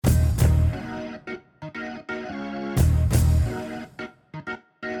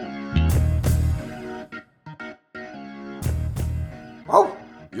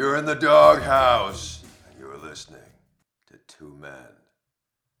You're in the doghouse, and you're listening to Two Men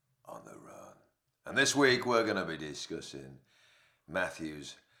on the Run. And this week we're going to be discussing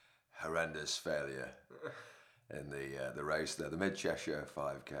Matthew's horrendous failure in the race there, the Mid Cheshire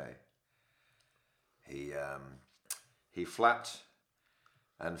 5K. He flapped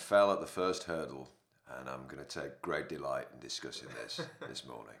and fell at the first hurdle, and I'm going to take great delight in discussing this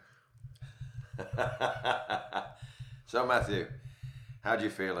morning. So Matthew, how do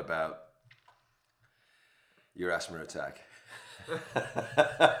you feel about your asthma attack?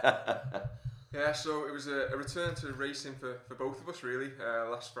 Yeah, so it was a return to racing for both of us really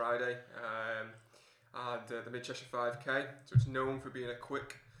last Friday, and the Mid Cheshire 5K. So it's known for being a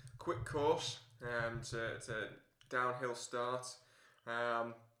quick course. It's a downhill start.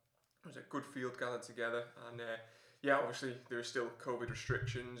 It was a good field gathered together, and yeah, obviously there were still COVID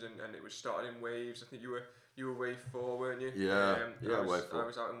restrictions, and it was starting in waves. I think you were wave 4, weren't you? Yeah, wave 4. I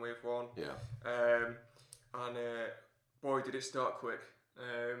was out in wave 1. Yeah. And boy, did it start quick.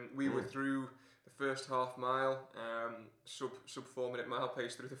 We were through the first half mile, sub 4 minute mile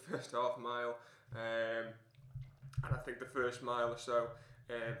pace through the first half mile, and I think the first mile or so,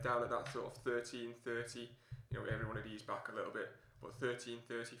 down at that sort of 13:30, everyone had eased back a little bit, but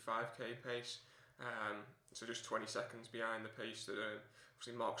 13:30 5k pace, so just 20 seconds behind the pace that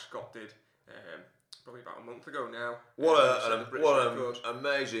obviously Mark Scott did probably about a month ago now. What an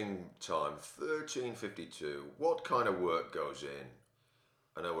amazing time, 13:52. What kind of work goes in?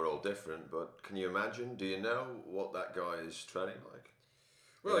 I know we're all different, but can you imagine? Do you know what that guy is training like?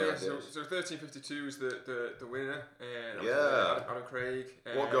 Well, yeah. So 13:52 is the winner. Yeah. Adam Craig.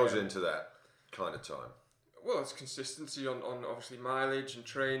 What goes into that kind of time? Well, it's consistency on obviously mileage and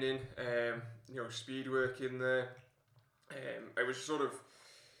training. Speed work in there. It was sort of,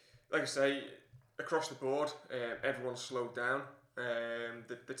 like I say, across the board. Everyone slowed down.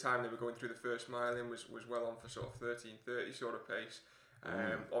 The time they were going through the first mile in was well on for sort of 13:30 sort of pace.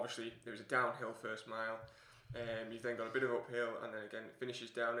 Obviously, there was a downhill first mile. You've then got a bit of uphill, and then again it finishes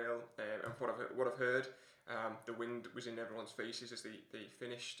downhill. And what I've heard, the wind was in everyone's faces as they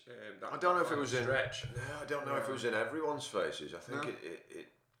finished. I don't know if it was stretch. I don't know if it was in everyone's faces. I think it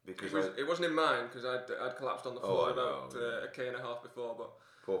because it wasn't in mine because I'd collapsed on the floor about a k and a half before. But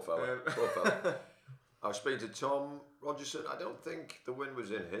poor fella. I was speaking to Tom Rogerson. I don't think the wind was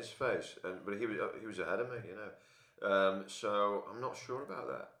in his face, but he was ahead of me, so I'm not sure about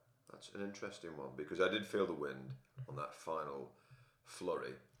that. That's an interesting one because I did feel the wind on that final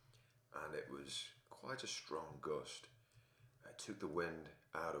flurry, and it was quite a strong gust. It took the wind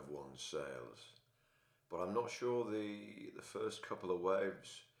out of one's sails, but I'm not sure the first couple of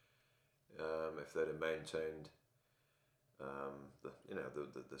waves, if they'd have maintained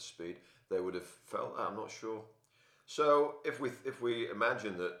the speed, they would have felt that. I'm not sure. So if we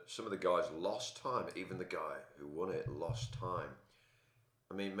imagine that some of the guys lost time, even the guy who won it lost time,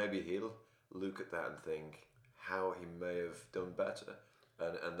 I mean, maybe he'll look at that and think how he may have done better,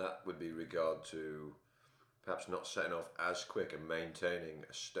 and that would be regard to perhaps not setting off as quick and maintaining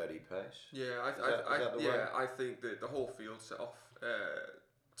a steady pace. Yeah, I think that the whole field set off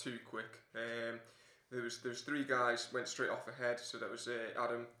too quick. There was 3 guys went straight off ahead, so that was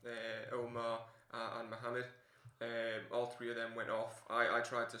Adam, Omar, and Mohammed. All 3 of them went off. I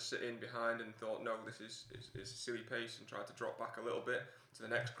tried to sit in behind and thought, no, this is a silly pace, and tried to drop back a little bit to the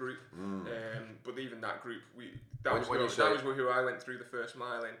next group. But even that group, that was who I went through the first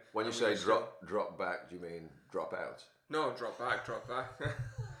mile in. When you say drop back, do you mean drop out? No, drop back.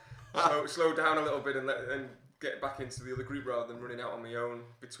 slow down a little bit and get back into the other group rather than running out on my own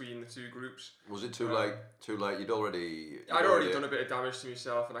between the 2 groups. Was it too late? I'd already done a bit of damage to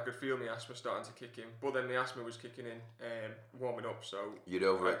myself, and I could feel my asthma starting to kick in. But then the asthma was kicking in, warming up. So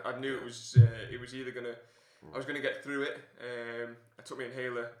I knew it was either gonna. I was gonna get through it. I took my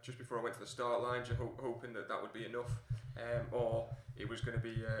inhaler just before I went to the start line, just hoping that would be enough, or it was going to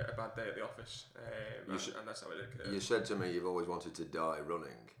be a bad day at the office, and that's how it occurred. You said to me you've always wanted to die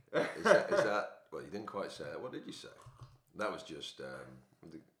running. Is that? Well, you didn't quite say that. What did you say? That was just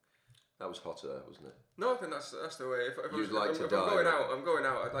that was hot air, wasn't it? No, I think that's the way. If You'd like to die. I'm going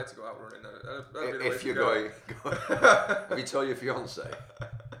out. I'd like to go out running. That'd be the if way you're to going, have you told your fiance?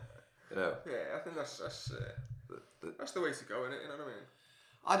 Yeah, I think that's the way to go, isn't it? You know what I mean?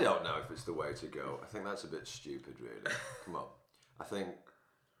 I don't know if it's the way to go. I think that's a bit stupid, really. Come on. I think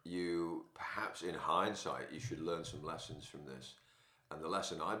perhaps in hindsight, you should learn some lessons from this. And the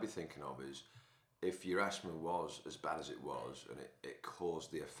lesson I'd be thinking of is, if your asthma was as bad as it was, and it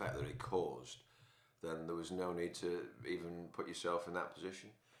caused the effect that it caused, then there was no need to even put yourself in that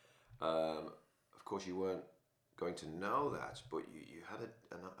position. Of course, you weren't going to know that, but you had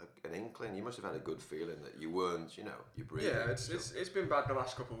an inkling. You must have had a good feeling that you weren't, you breathing. Yeah, it's been bad the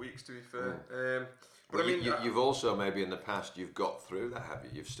last couple of weeks, to be fair. But I mean, you've also maybe in the past you've got through that, have you?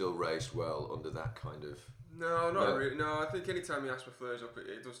 You've still raced well under that kind of. No, not really. No, I think any time the asthma flares up,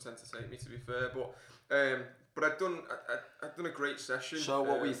 it does tend to take me, to be fair. But I'd done a great session. So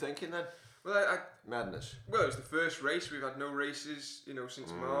what were you thinking then? Well, Madness. Well, it was the first race. We've had no races,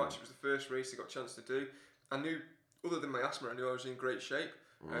 since March. It was the first race I got a chance to do. I knew, other than my asthma, I knew I was in great shape.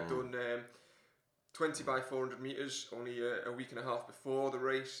 I'd done 20 by 400 metres only a week and a half before the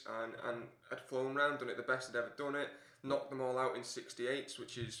race, and I'd flown round, done it the best I'd ever done it, knocked them all out in 68s,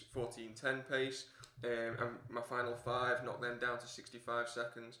 which is 14:10 pace, and my final 5, knocked them down to 65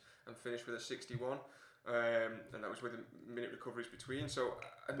 seconds and finished with a 61, and that was with a minute recoveries between, so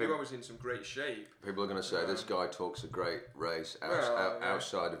I knew I was in some great shape. People are going to say this guy talks a great race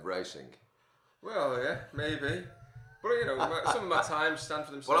outside of racing. Well, yeah, maybe. But some of my times stand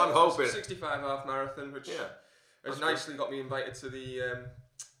for themselves. Well, I'm hoping 65 half marathon, which has nicely got me invited to the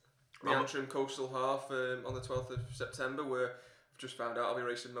Antrim Coastal Half on the 12th of September, where I've just found out I'll be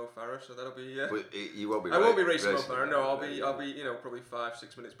racing Mo Farah, so that'll be. You won't be. I won't be racing Mo Farah. No, I'll be probably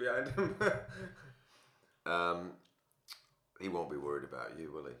 5-6 minutes behind him. He won't be worried about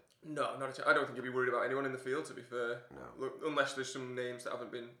you, will he? No, not at all. I don't think he'll be worried about anyone in the field, to be fair. No. Look, unless there's some names that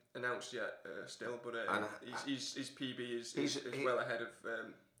haven't been announced yet still, but his PB is well ahead of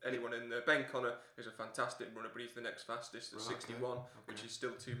anyone in there. Ben Connor is a fantastic runner, but he's the next fastest at 61, which is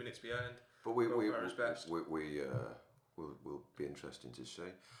still 2 minutes behind. But we'll be interesting to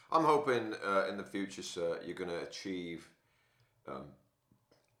see. I'm hoping in the future, sir, you're going to achieve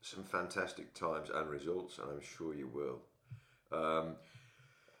some fantastic times and results, and I'm sure you will.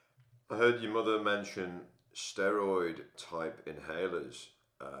 I heard your mother mention steroid type inhalers,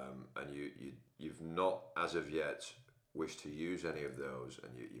 and you've not as of yet wished to use any of those,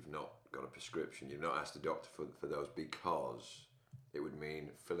 and you've not got a prescription. You've not asked the doctor for those because it would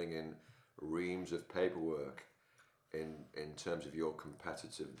mean filling in reams of paperwork in terms of your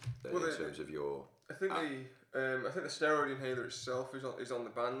competitive, in terms of your. I think the steroid inhaler itself is on the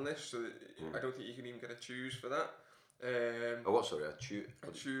ban list, so I don't think you can even get a choose for that. What, sorry?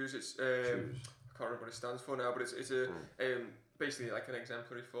 Choose. It's I can't remember what it stands for now, but it's basically like an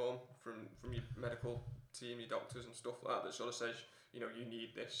exemplary form from your medical team, your doctors and stuff like that sort of says you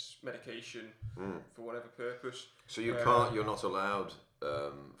need this medication for whatever purpose. So you can't. You're not allowed.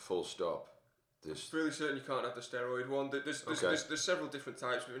 Full stop. I'm fairly certain you can't have the steroid one. There's several different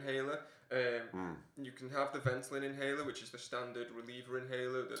types of inhaler. You can have the Ventolin inhaler, which is the standard reliever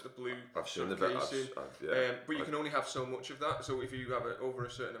inhaler, the blue. I've seen the casing. But you can only have so much of that. So if you have it over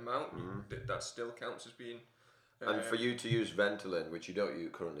a certain amount, that still counts as being. And for you to use Ventolin, which you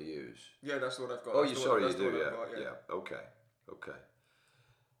don't currently use. Yeah, that's what I've got. Oh, you do, yeah. Okay.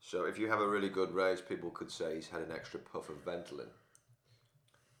 So if you have a really good race, people could say he's had an extra puff of Ventolin.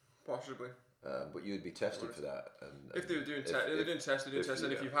 Possibly. But you'd be tested for that. And if they were doing tests,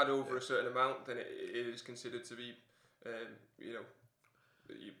 and if you've had over a certain amount, then it is considered to be,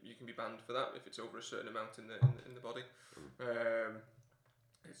 you can be banned for that if it's over a certain amount in the body.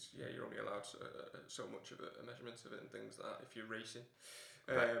 You're only allowed so much of a measurement of it and things like that if you're racing.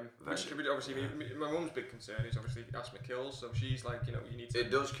 Which obviously, my mum's big concern is obviously asthma kills, so she's like, you need to. It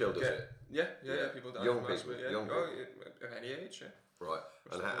does kill, does it? Yeah. People die from asthma. Young people. At any age, yeah. Right,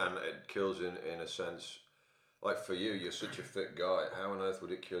 and it kills in a sense. Like for you, you're such a fit guy. How on earth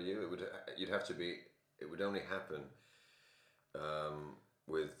would it kill you? You'd have to be. It would only happen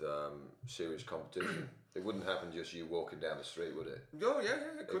with serious competition. It wouldn't happen just you walking down the street, would it? Oh yeah,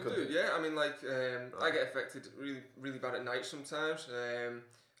 it could do. Yeah, I mean, I get affected really, really bad at night sometimes.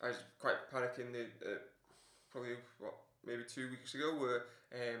 I was quite panicking probably maybe 2 weeks ago where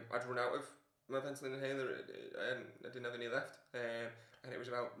I'd run out of my Ventolin inhaler. I didn't have any left, and it was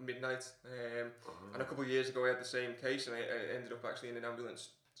about midnight. And a couple of years ago, I had the same case, and I ended up actually in an ambulance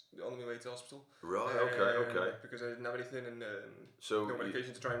on my way to hospital. Right. Okay. Because I didn't have anything, and so no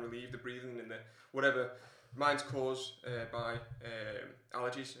medication to try and relieve the breathing and the whatever. Mine's caused by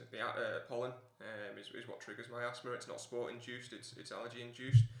allergies. The pollen is what triggers my asthma. It's not sport induced. It's allergy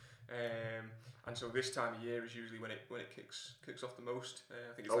induced. And so this time of year is usually when it kicks off the most.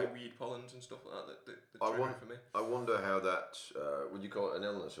 I think it's like weed pollens and stuff like that trigger for me. I wonder how that would you call it an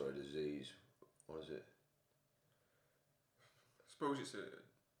illness or a disease? What is it? I suppose it's a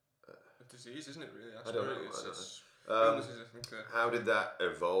disease, isn't it? Really, I don't know. illnesses, I think. How did that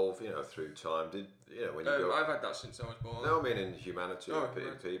evolve? Through time. Did when you go? I've had that since I was born. No, I mean in humanity, Oh, in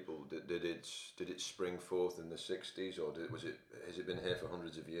right. people. Did it spring forth in the 60s, or has it been here for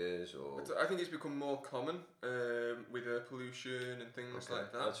hundreds of years? Or I think it's become more common with air pollution and things okay,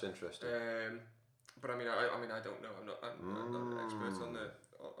 like that. that's interesting. But I mean, I don't know. I'm not an expert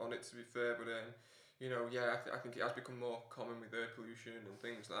on it, to be fair. But I think it has become more common with air pollution and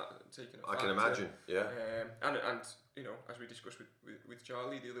things like that taking effect. I can imagine. Yeah. And as we discussed with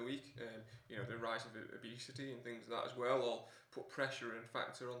Charlie the other week, the rise of obesity and things like that as well, all put pressure and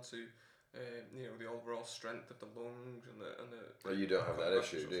factor onto the overall strength of the lungs and the. Well, you don't have that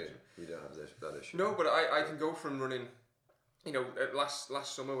issue, do you? You don't have that issue. No, but I can go from running. Last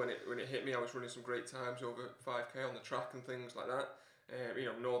summer when it hit me, I was running some great times over 5k on the track and things like that.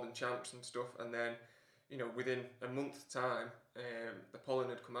 Northern champs and stuff, and then within a month's time, the pollen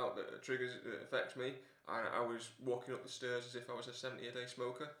had come out that affects me, and I was walking up the stairs as if I was a 70-a-day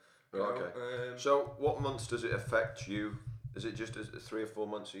smoker. Okay. So what months does it affect you? Is it just 3 or 4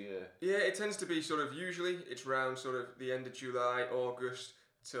 months a year? Yeah, it tends to be usually it's around sort of the end of July, August,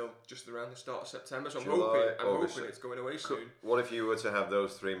 till just around the start of September. So I'm hoping it's going away soon. What if you were to have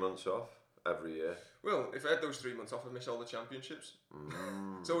those 3 months off every year? Well, if I had those 3 months off, I'd miss all the championships.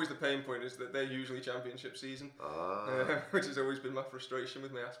 It's always the pain point is that they're usually championship season, which has always been my frustration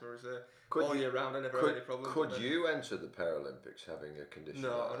with my asthma. Is all year round I never had any problems. Could you enter the Paralympics having a condition?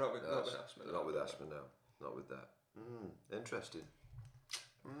 No, like not with asthma. Not with asthma, no. Not with that. Interesting.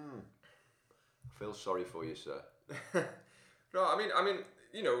 I feel sorry for you, sir. No, I mean,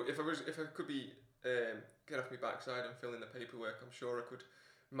 if I could be get off my backside and fill in the paperwork, I'm sure I could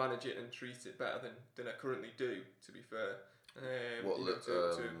manage it and treat it better than I currently do. To be fair,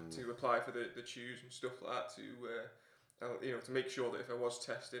 to apply for the chews and stuff like that, to make sure that if I was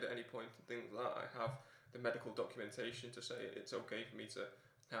tested at any point and things like that, I have the medical documentation to say it's okay for me to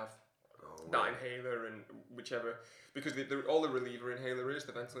have that inhaler and whichever, because all the reliever inhaler is,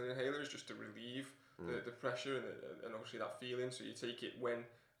 the ventilator inhaler is just to relieve the pressure and obviously that feeling, so you take it when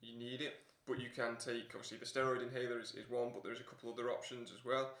you need it, but you can take, obviously the steroid inhaler is one, but there's a couple other options as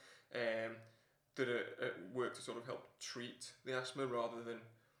well that work to sort of help treat the asthma rather than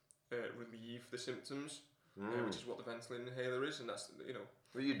relieve the symptoms, which is what the Ventolin inhaler is, and that's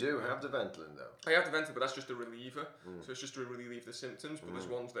Well, you do have the Ventolin though. I have the Ventolin, but that's just a reliever. So it's just to relieve the symptoms. But there's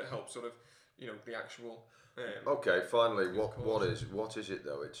ones that help sort of, the actual. Okay, finally, what is it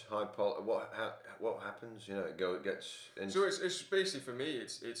though? It's high poly. What happens? It gets. So it's basically for me.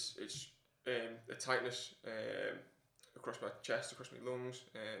 It's a tightness across my chest, across my lungs,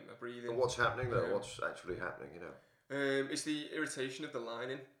 my breathing. And what's happening though? What's actually happening? It's the irritation of the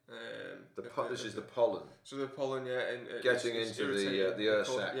lining. This is the pollen. So the pollen, and getting into the air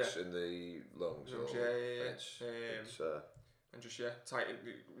sacs yeah. in the lungs. Yeah. And just tightening,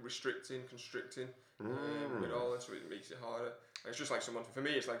 restricting, constricting, it all, so it makes it harder. It's just like for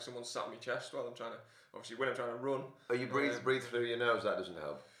me, it's like someone sat on my chest while I'm trying to. Obviously, when I'm trying to run. Oh, you breathe through your nose. That doesn't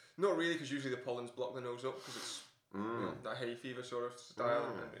help. Not really, because usually the pollen's block the nose up because it's that hay fever sort of style,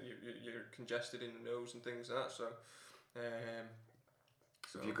 and you're congested in the nose and things like that. So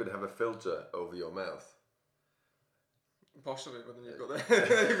if you could have a filter over your mouth. Possibly, but then you've got to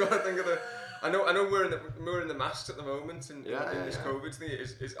think of the. I know we're in the masks at the moment in this COVID thing.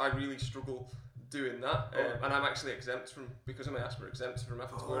 I really struggle doing that, and I'm actually exempt from, because of my asthma, exempt from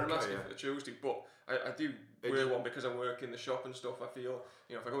having to wear a mask if I choose to. But I do wear one because I work in the shop and stuff. I feel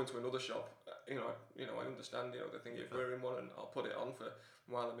if I go into another shop, I understand the thing of wearing one, and I'll put it on for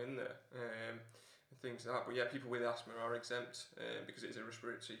while I'm in there. And things like that. But yeah, people with asthma are exempt because it is a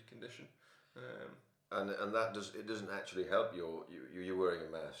respiratory condition. And that doesn't actually help you're wearing a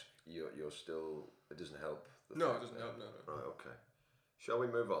mask. You're still, it doesn't help. No, it doesn't help. No. Right. Okay. Shall we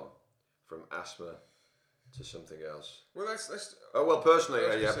move on from asthma to something else? Well, let's. Oh well, personally,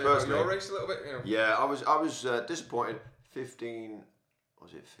 personally. Your race a little bit. Yeah, I was disappointed.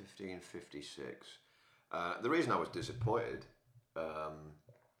 15:56. The reason I was disappointed, I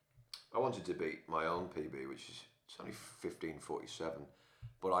wanted to beat my own PB, which is it's only 15:47,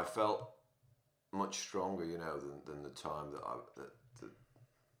 but I felt much stronger, than the time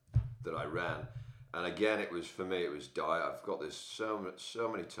that I ran. And again, it was diet. I've got this so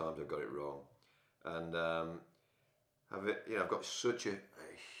many times I got it wrong, and I've got such a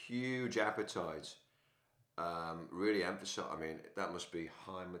huge appetite. Really emphasize. I mean, that must be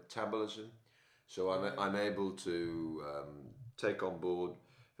high metabolism, so I'm able to take on board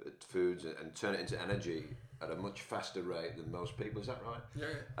foods and turn it into energy at a much faster rate than most people. Is that right?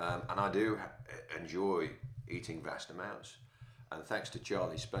 Yeah. And I do enjoy eating vast amounts. And thanks to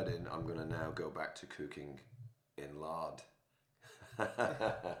Charlie Spedding, I'm going to now go back to cooking in lard.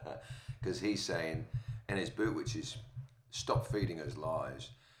 Because he's saying in his book, which is Stop Feeding Us Lies,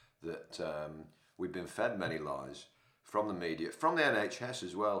 that we've been fed many lies from the media, from the NHS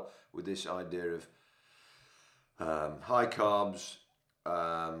as well, with this idea of high carbs,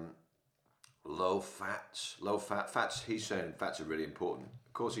 low fats. He's saying fats are really important.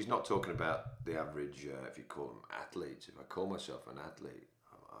 Of course, he's not talking about the average, if you call them athletes. If I call myself an athlete,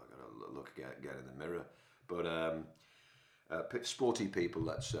 I've got to look again in the mirror. But sporty people,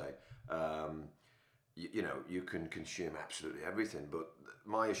 let's say, you know, you can consume absolutely everything. But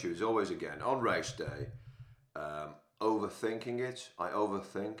my issue is always, again, on race day, overthinking it. I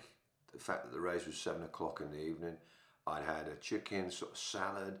overthink the fact that the race was 7 o'clock in the evening. I'd had a chicken sort of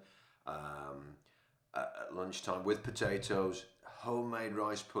salad at lunchtime with potatoes, homemade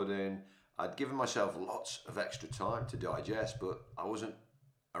rice pudding. I'd given myself lots of extra time to digest, but I wasn't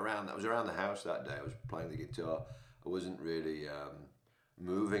around. I was around the house that day. I was playing the guitar. I wasn't really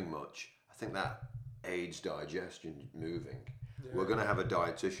moving much. I think that aids digestion, moving. Yeah. We're going to have a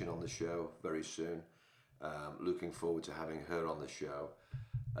dietitian on the show very soon. Looking forward to having her on the show.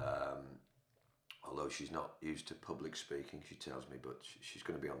 Although she's not used to public speaking, she tells me, but she's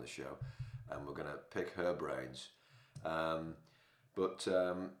going to be on the show, and we're going to pick her brains.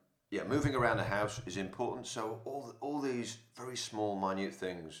 Yeah, moving around the house is important. So all these very small, minute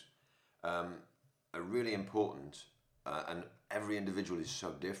things are really important, and every individual is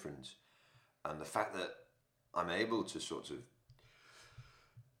so different. And the fact that I'm able to sort of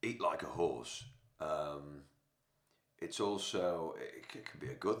eat like a horse, it's also, it could be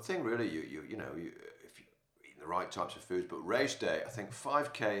a good thing, really. You know, if you're eating the right types of foods. But race day, I think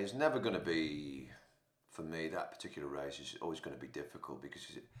 5K is never going to be, for me, that particular race is always going to be difficult, because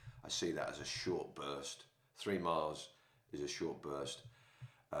I see that as a short burst. 3 miles is a short burst.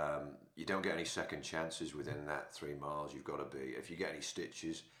 You don't get any second chances within that 3 miles. You've got to be, if you get any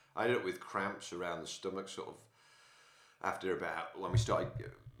stitches, I ended up with cramps around the stomach sort of after about, when we started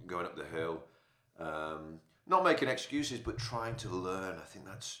going up the hill. Not making excuses, but trying to learn. I think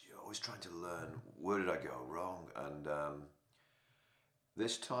you're always trying to learn, where did I go wrong? And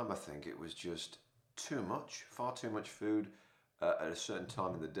this time I think it was just too much, far too much food at a certain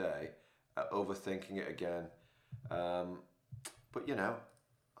time in the day, overthinking it again. But you know,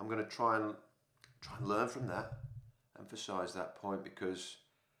 I'm going to try and learn from that, emphasise that point, because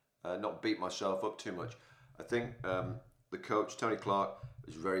not beat myself up too much. I think the coach, Tony Clark,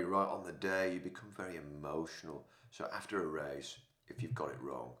 was very right. On the day, you become very emotional. So after a race, if you've got it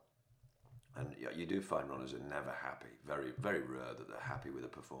wrong, and you do find runners are never happy, very, very rare that they're happy with a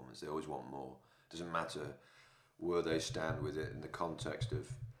performance. They always want more. Doesn't matter where they stand with it in the context of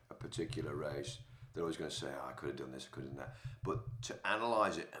a particular race. They're always going to say, oh, I could have done this, I could have done that. But to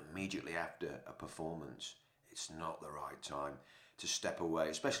analyse it immediately after a performance, it's not the right time to step away,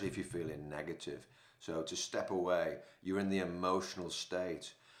 especially if you're feeling negative. So to step away, you're in the emotional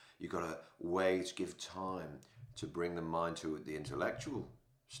state. You've got to wait, give time to bring the mind to the intellectual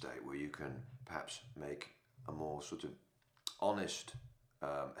state, where you can perhaps make a more sort of honest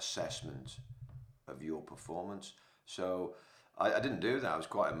assessment of your performance. So I didn't do that. I was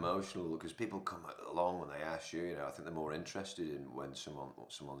quite emotional, because people come along when they ask you. You know, I think they're more interested in when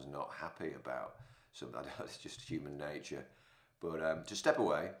someone's not happy about something. It's just human nature. But to step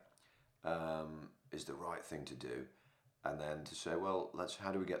away is the right thing to do, and then to say, well,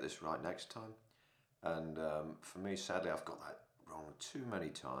 how do we get this right next time? And for me, sadly, I've got that wrong too many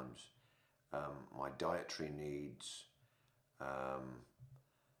times. My dietary needs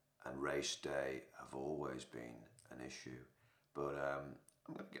and race day have always been an issue, but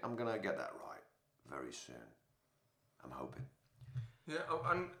I'm gonna get that right very soon. I'm hoping. Yeah,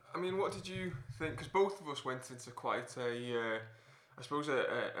 and I mean, what did you think? Because both of us went into quite I suppose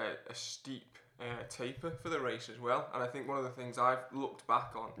a steep taper for the race as well. And I think one of the things I've looked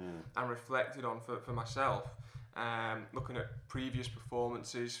back on and reflected on for myself, looking at previous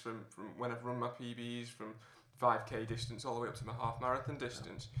performances from when I've run my PBs from 5K distance all the way up to my half marathon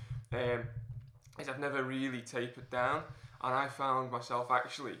distance, is I've never really tapered down. And I found myself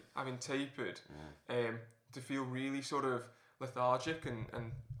actually having tapered to feel really sort of lethargic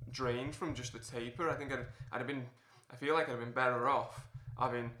and drained from just the taper. I think I feel like I'd have been better off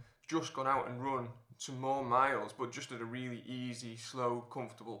having just gone out and run some more miles, but just at a really easy, slow,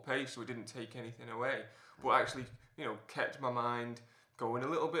 comfortable pace, so it didn't take anything away, but actually, you know, kept my mind going a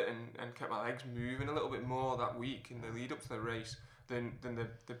little bit and kept my legs moving a little bit more that week in the lead up to the race than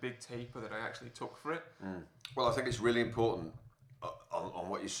the big taper that I actually took for it. Well, I think it's really important on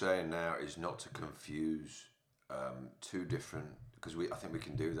what you're saying now is not to confuse two different, because I think we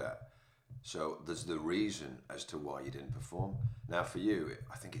can do that. So there's the reason as to why you didn't perform. Now for you,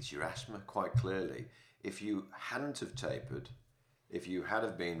 I think it's your asthma quite clearly. If you hadn't have tapered, if you had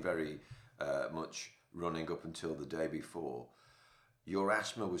have been very much running up until the day before, your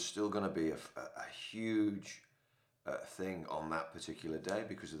asthma was still going to be a huge thing on that particular day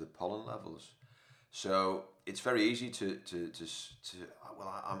because of the pollen levels. So it's very easy to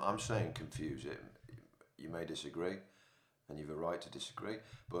well, I'm saying confuse it. You may disagree, and you've a right to disagree.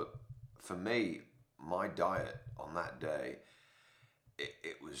 But for me, my diet on that day,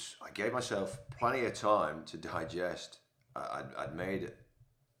 it was, I gave myself plenty of time to digest. I'd made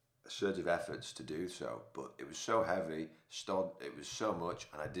assertive efforts to do so, but it was so heavy, it was so much,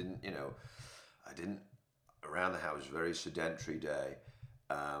 and I didn't, around the house, very sedentary day.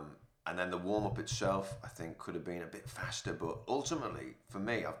 And then the warm up itself, I think, could have been a bit faster. But ultimately, for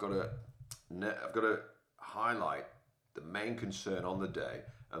me, I've got to highlight the main concern on the day.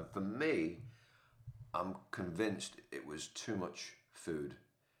 And for me, I'm convinced it was too much food,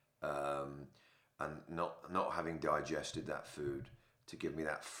 and not having digested that food to give me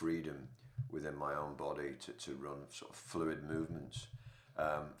that freedom within my own body to run sort of fluid movements.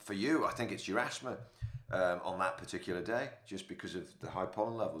 For you, I think it's your asthma on that particular day, just because of the high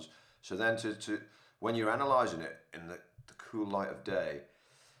pollen levels. So then to when you're analysing it in the cool light of day,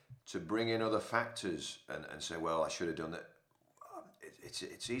 to bring in other factors and say, well, I should have done that.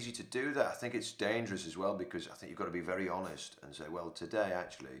 It's easy to do that. I think it's dangerous as well, because I think you've got to be very honest and say, well, today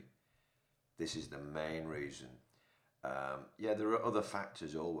actually, this is the main reason. Yeah, there are other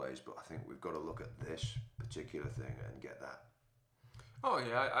factors always, but I think we've got to look at this particular thing and get that. Oh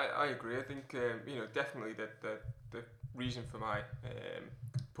yeah, I agree. I think definitely the reason for my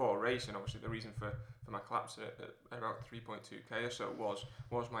poor race, and obviously the reason for my collapse at about 3.2k or so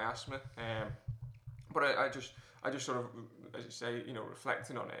was my asthma. But I just sort of, as you say,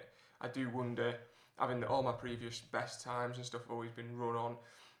 reflecting on it, I do wonder, having all my previous best times and stuff have always been run on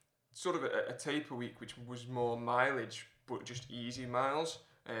sort of a taper week, which was more mileage, but just easy miles,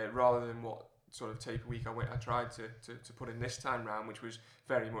 rather than what sort of taper week I tried to put in this time round, which was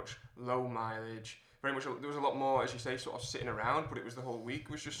very much low mileage. Very much, there was a lot more, as you say, sort of sitting around, but it was the whole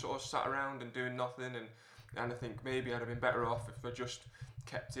week was just sort of sat around and doing nothing. And I think maybe I'd have been better off if I just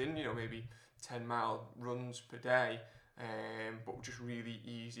kept in, maybe 10-mile runs per day, but just really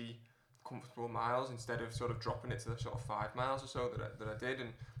easy, comfortable miles, instead of sort of dropping it to the sort of 5 miles or so that I did. And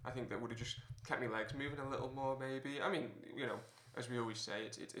I think that would have just kept my legs moving a little more, maybe. I mean, as we always say,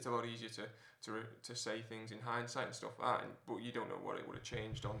 it's a lot easier to say things in hindsight and stuff like that, but you don't know what it would have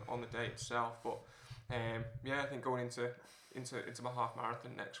changed on the day itself. But I think going into my half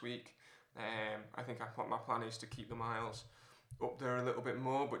marathon next week, I think my plan is to keep the miles up there a little bit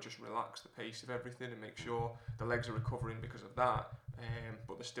more, but just relax the pace of everything and make sure the legs are recovering because of that,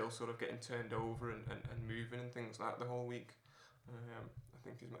 but they're still sort of getting turned over and moving and things like that the whole week. I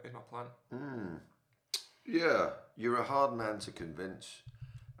think is my plan. Yeah, you're a hard man to convince,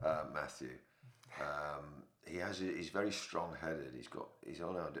 Matthew. He's very strong-headed. He's got his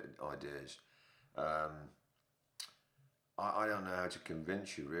own ideas. I don't know how to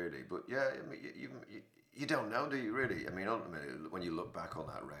convince you, really, but yeah, I mean, you don't know, do you, really? I mean, ultimately, when you look back on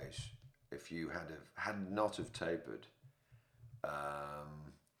that race, if you had not have tapered,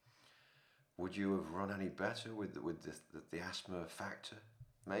 would you have run any better with the asthma factor?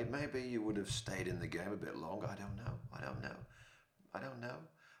 Maybe you would have stayed in the game a bit longer. I don't know.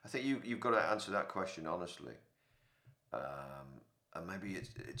 I think you've got to answer that question honestly, and maybe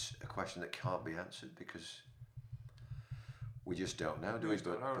it's a question that can't be answered because we just don't know, do we?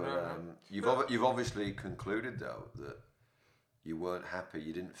 You've obviously concluded though that you weren't happy.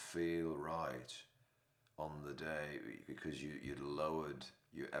 You didn't feel right on the day because you'd lowered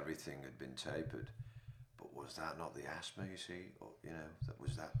everything had been tapered. But was that not the asthma? You see, or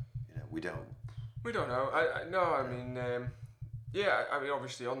was that? We don't know. I mean,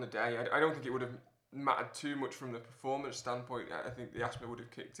 obviously on the day, I don't think it would have mattered too much from the performance standpoint. I think the asthma would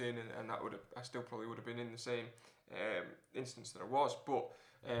have kicked in, and I still probably would have been in the same instance that I was. But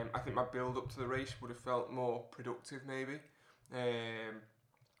I think my build up to the race would have felt more productive, maybe.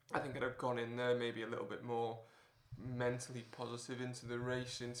 I think I'd have gone in there maybe a little bit more mentally positive into the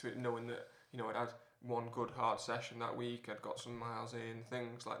race, into it, knowing that I'd had one good hard session that week, I'd got some miles in,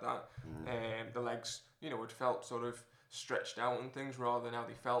 things like that. The legs, had felt sort of stretched out and things, rather than how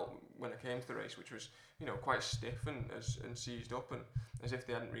they felt when I came to the race, which was quite stiff and seized up, and as if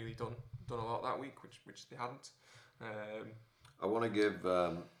they hadn't really done a lot that week, which they hadn't. I want to give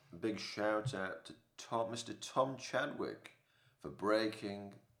a big shout out to Mr. Tom Chadwick for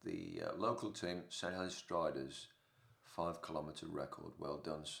breaking the local team St Helens Striders 5 kilometre record. Well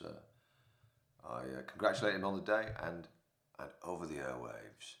done, sir. I congratulate him on the day and over the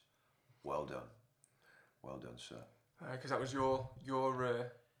airwaves. Well done, sir. Because that was your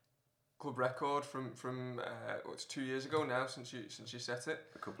club record from it's 2 years ago now since you set it.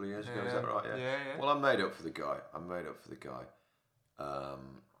 A couple of years ago, is that right? Yeah. Yeah. Well, I made up for the guy.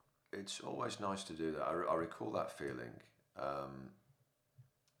 It's always nice to do that. I recall that feeling.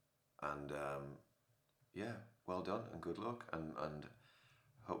 Yeah, well done and good luck, and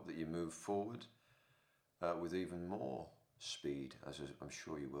hope that you move forward with even more speed, as I'm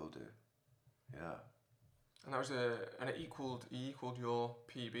sure you will do. Yeah. And that was and he equaled your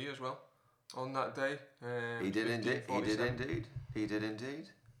PB as well on that day. He did indeed.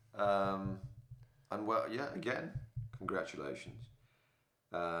 And well, yeah. Again, congratulations.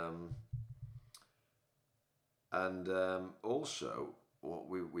 Also, what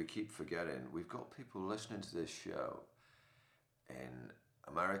we keep forgetting, we've got people listening to this show in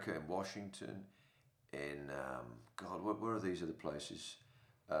America, in Washington, in where are these other places?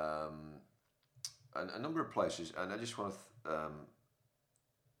 A number of places, and I just want to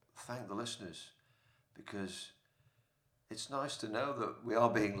thank the listeners, because it's nice to know that we are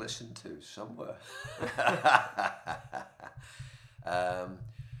being listened to somewhere.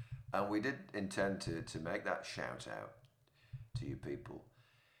 And we did intend to make that shout out to you people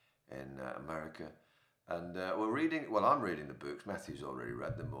in America. And I'm reading the books. Matthew's already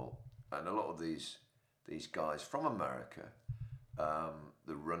read them all. And a lot of these guys from America,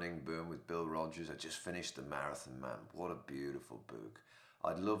 The Running Boom with Bill Rogers, I just finished The Marathon Man. What a beautiful book.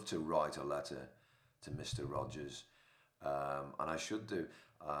 I'd love to write a letter to Mr. Rogers, and I should do.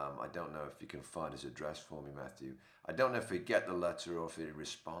 I don't know if you can find his address for me, Matthew. I don't know if he'd get the letter or if he'd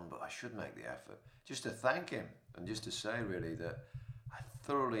respond, but I should make the effort just to thank him and just to say really that I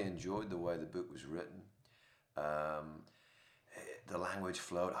thoroughly enjoyed the way the book was written. The language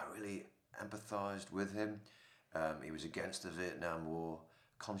flowed. I really empathised with him. He was against the Vietnam War,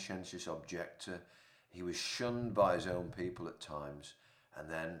 conscientious objector. He was shunned by his own people at times, and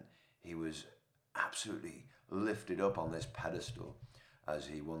then he was absolutely lifted up on this pedestal as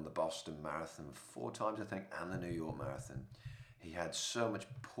he won the Boston Marathon 4 times, I think, and the New York Marathon. He had so much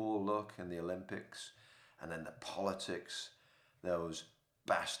poor luck in the Olympics, and then the politics, those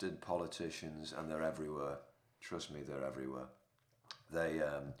bastard politicians, and they're everywhere. Trust me, they're everywhere. They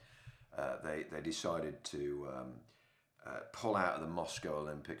decided to pull out of the Moscow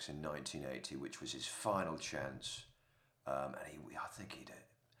Olympics in 1980, which was his final chance. And I think he did.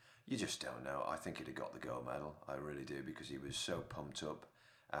 You just don't know. I think he'd have got the gold medal. I really do, because he was so pumped up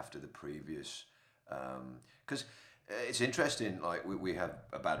after the previous. Because it's interesting, like we had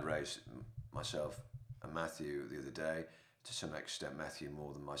a bad race, myself and Matthew the other day, to some extent Matthew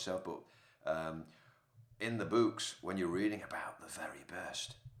more than myself, but in the books, when you're reading about the very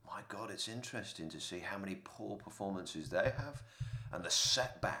best, my God, it's interesting to see how many poor performances they have and the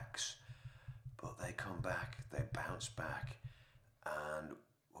setbacks, but they come back, they bounce back, and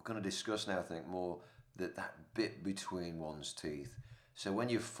we're going to discuss now, I think, more that bit between one's teeth. So when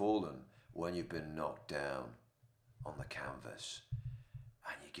you've fallen, when you've been knocked down on the canvas,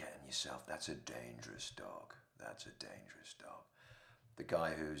 and you're getting yourself, that's a dangerous dog. That's a dangerous dog. The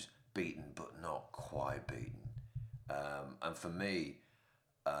guy who's beaten but not quite beaten. And for me,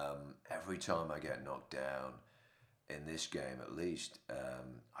 every time I get knocked down, in this game at least,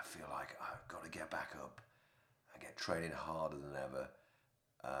 I feel like I've got to get back up. I get training harder than ever.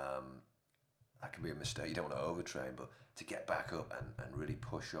 That can be a mistake. You don't want to overtrain, but to get back up and really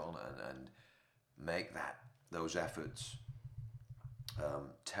push on and make those efforts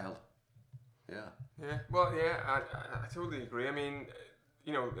tell. Yeah. Yeah. Well, yeah, I totally agree. I mean,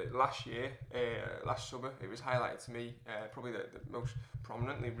 you know, last summer, it was highlighted to me probably the most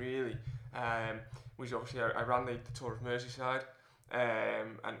prominently, really, was obviously I ran the Tour of Merseyside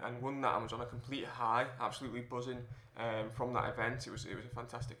and won that, and was on a complete high, absolutely buzzing from that event. It was a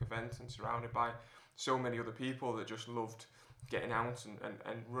fantastic event, and surrounded by so many other people that just loved getting out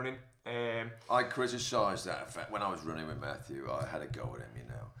and running. I criticised that effect when I was running with Matthew. I had a go at him, you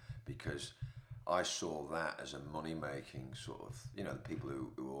know, because I saw that as a money-making sort of, you know, the people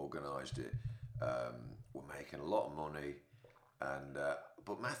who organised it were making a lot of money, and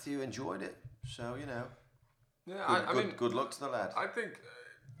but Matthew enjoyed it, so you know. Yeah, I mean, good luck to the lad. I think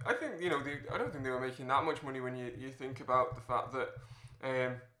you know, I don't think they were making that much money when you think about the fact that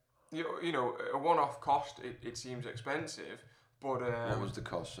you know, a one-off cost, it seems expensive. But what was the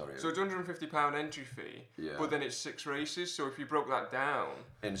cost? Sorry. So it's £150 entry fee, yeah. But then it's 6 races. So if you broke that down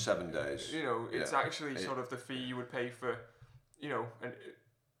in 7 days, you know, it's actually sort of the fee you would pay for, you know, and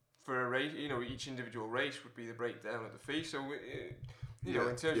for a race. You know, each individual race would be the breakdown of the fee. So you know,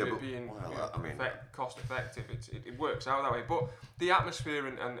 in terms of it being cost effective, it works out that way. But the atmosphere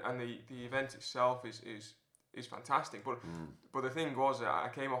and the event itself is fantastic. But the thing was that I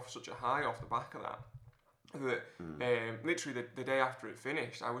came off such a high off the back of that literally the day after it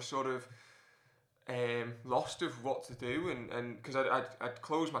finished, I was sort of lost of what to do, and because I'd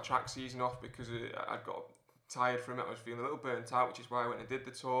closed my track season off because I'd got tired from it. I was feeling a little burnt out, which is why I went and did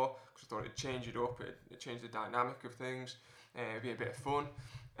the tour, because I thought it'd change it up, it'd change the dynamic of things, it'd be a bit of fun,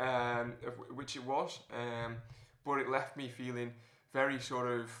 which it was, but it left me feeling very sort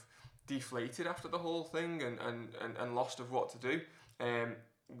of deflated after the whole thing and lost of what to do,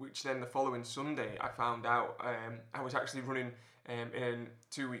 which then the following Sunday I found out I was actually running in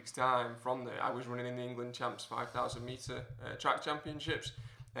 2 weeks' time from there. I was running in the England Champs 5,000 metre track championships,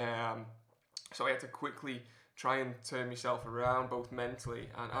 so I had to quickly try and turn myself around both mentally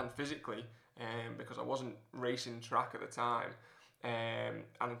and physically, because I wasn't racing track at the time, and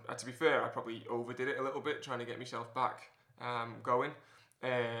to be fair, I probably overdid it a little bit trying to get myself back going,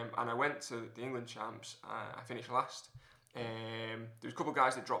 and I went to the England Champs. I finished last. There was a couple of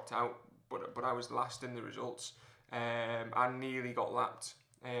guys that dropped out, but I was last in the results. I nearly got lapped.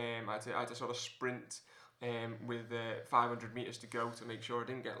 I had to sort of sprint with 500 metres to go to make sure I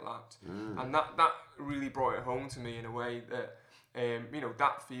didn't get lapped, and that really brought it home to me in a way that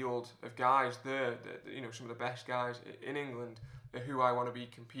that field of guys there, some of the best guys in England, are who I want to be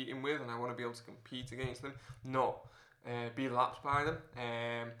competing with, and I want to be able to compete against them, not be lapped by them,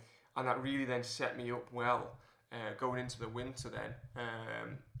 and that really then set me up well going into the winter then,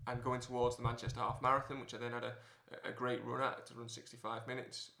 and going towards the Manchester Half Marathon, which I then had a great run at, to run 65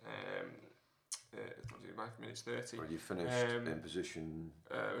 minutes. 5 minutes 30. Well, you finished in position.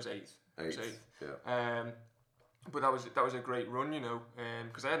 It was eighth. Yeah. But that was a great run,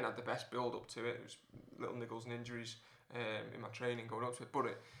 because I hadn't had the best build up to it. It was little niggles and injuries in my training going up to it, but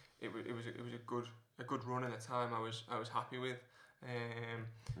it was a good run in a time I was happy with.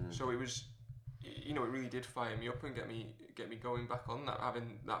 So it was, it really did fire me up and get me going back on that,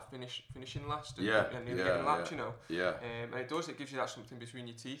 having that finishing last and nearly getting lapped, Yeah. And it gives you that something between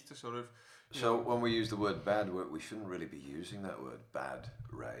your teeth to sort of. So when we use the word bad, we shouldn't really be using that word, bad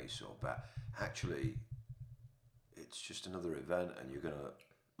race or bad. Actually, it's just another event, and you're gonna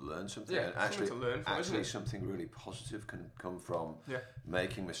learn something. Yeah, and actually, something to learn from, isn't it? something really positive can come from Yeah.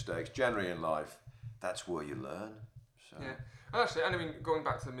 making mistakes. Generally in life, that's where you learn. So. Yeah, and that's it. And I mean, going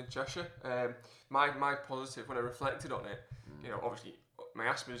back to the Mid Cheshire, my positive when I reflected on it, obviously my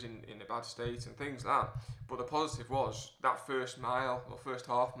asthma's in a bad state and things like that. But the positive was that first mile or first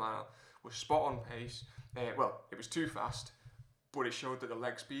half mile was spot on pace. Well, it was too fast, but it showed that the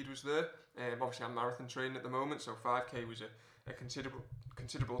leg speed was there. Obviously, I'm marathon training at the moment, so 5k was a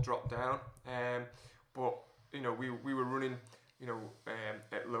considerable drop down. But we were running,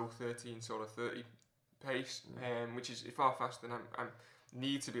 at low 13, sort of 30 pace, which is far faster than I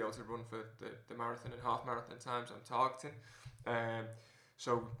need to be able to run for the marathon and half marathon times I'm targeting.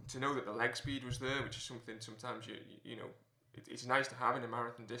 So to know that the leg speed was there, which is something sometimes it's nice to have in a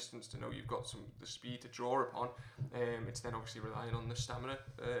marathon distance, to know you've got the speed to draw upon. It's then obviously relying on the stamina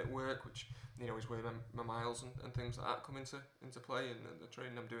work, which is where my miles and things like that come into play, and the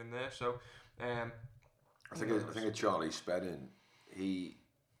training I'm doing there. So I think of Charlie Spedding. He,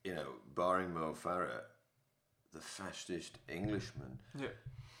 barring Mo Farah, the fastest Englishman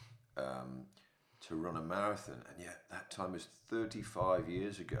to run a marathon, and yet that time was 35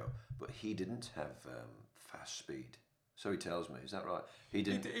 years ago. But he didn't have fast speed. So he tells me, is that right? He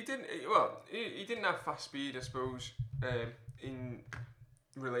didn't. He didn't have fast speed, I suppose, in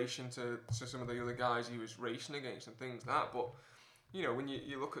relation to some of the other guys he was racing against and things like that. But when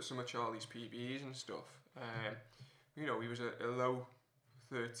you look at some of Charlie's PBs and stuff, he was a low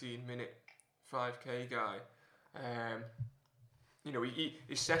 13-minute 5k guy.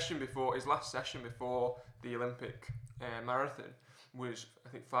 His last session before the Olympic marathon was, I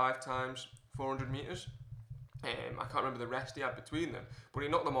think, 5 times 400 meters. I can't remember the rest he had between them, but he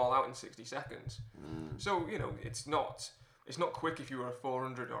knocked them all out in 60 seconds. So it's not quick if you were a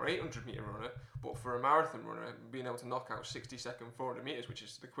 400 or 800 meter runner, but for a marathon runner, being able to knock out 60-second 400 meters, which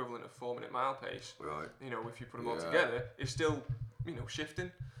is the equivalent of 4-minute mile pace, right? If you put them all together, is still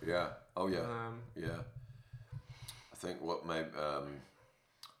shifting. Yeah. Oh yeah. Yeah. I think what may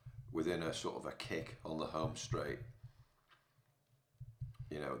within a sort of a kick on the home straight,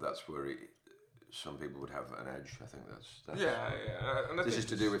 that's where some people would have an edge. I think that's yeah. And this is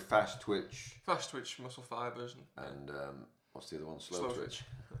to do with fast twitch, muscle fibers, and what's the other one? Slow twitch.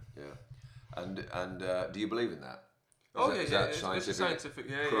 Yeah. And do you believe in that? Is that scientific?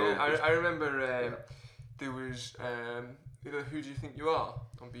 Yeah. I remember there was Who Do You Think You Are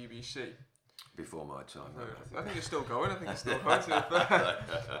on BBC. Before my time. No, I think it's still going. To be fair.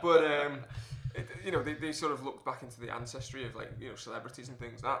 But they sort of looked back into the ancestry of celebrities and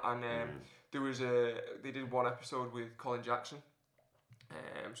things like that, and there was they did one episode with Colin Jackson.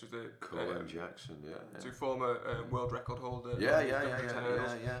 So Colin Jackson, so former world record holder.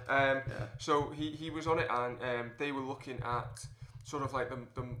 Yeah. So he was on it, and they were looking at sort of like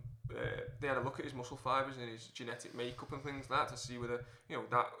they had a look at his muscle fibers and his genetic makeup and things like that to see whether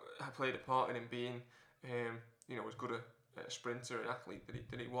that had played a part in him being as good a sprinter and athlete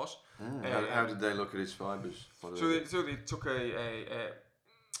that he was. How did they look at his fibers? So they took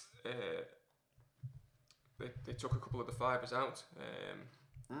they took a couple of the fibers out.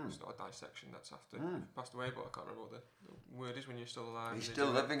 It's not a dissection, that's after passed away, but I can't remember what the word is when you're still alive. He's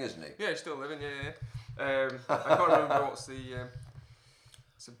still living, isn't he? Yeah, he's still living. Yeah. I can't remember what's the.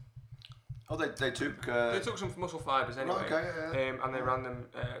 They took. They took some muscle fibers anyway, and they ran them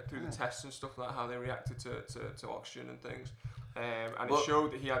through the tests and stuff like how they reacted to oxygen and things, and it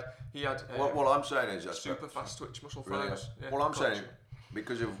showed that he had. What I'm saying is super fast twitch muscle fibers. Yeah. Well, I'm saying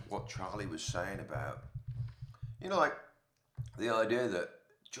because of what Charlie was saying about, like the idea that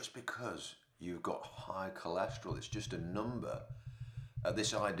just because you've got high cholesterol, it's just a number.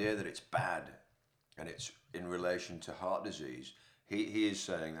 This idea that it's bad, and it's in relation to heart disease. He is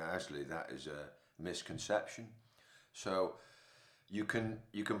saying that actually that is a misconception. So you can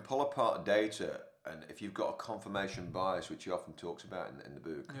pull apart data, and if you've got a confirmation bias, which he often talks about in the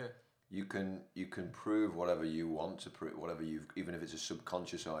book, you can prove whatever you want to prove, whatever even if it's a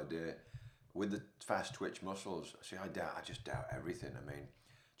subconscious idea. With the fast twitch muscles, see, I just doubt everything. I mean,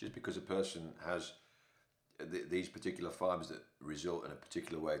 just because a person has these particular fibers that result in a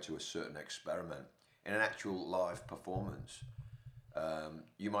particular way to a certain experiment, in an actual live performance,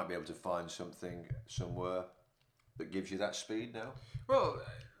 you might be able to find something somewhere that gives you that speed now. Well,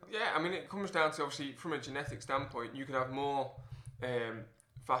 yeah, I mean, it comes down to, obviously, from a genetic standpoint, you can have more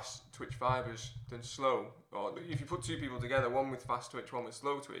fast twitch fibers than slow. Or if you put two people together, one with fast twitch, one with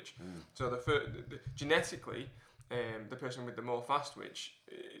slow twitch, so genetically, the person with the more fast twitch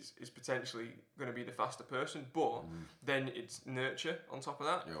is potentially going to be the faster person, but then it's nurture on top of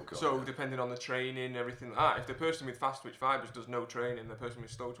that. Depending on the training, everything like that, if the person with fast twitch fibers does no training, the person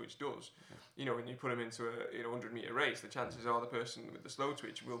with slow twitch does, when you put them into a 100-meter race, the chances are the person with the slow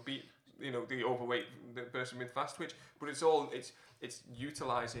twitch will beat the overweight the person with fast twitch. But it's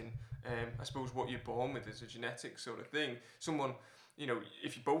utilising I suppose what you're born with is a genetic sort of thing. Someone,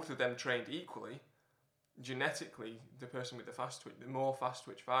 if you both of them trained equally, genetically, the person with the more fast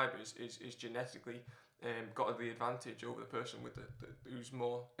twitch fibers is genetically got the advantage over the person with the who's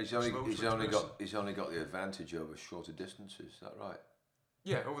more. He's only got the advantage over shorter distances. Is that right?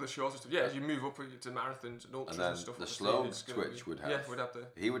 Yeah, over the shorter stuff. Yeah, as you move up to marathons and ultras and stuff. The slow twitch would have. Yeah,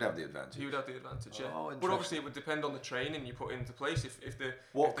 he would have the advantage. He would have the advantage. Yeah, oh, but obviously it would depend on the training you put into place. If they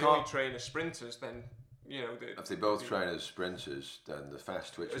only train as sprinters, then if they both train as sprinters, then the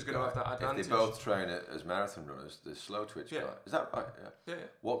fast twitch is going to have that advantage. If they both train as marathon runners, the slow twitch guy. Is that right? Yeah.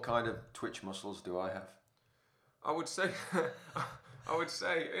 What kind of twitch muscles do I have? I would say,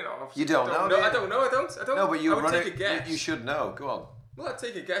 you don't know. No, I don't know. I don't. No, but you run it. Take a guess. You should know. Go on. Well, I'd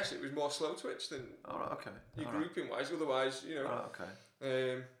take a guess. It was more slow twitch than. All right. Okay. Grouping wise, otherwise,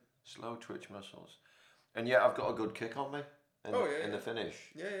 okay. Slow twitch muscles, and I've got a good kick on me. In the finish.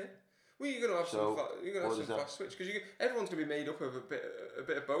 Yeah. Well, you're gonna have some fast twitch because everyone's gonna be made up of a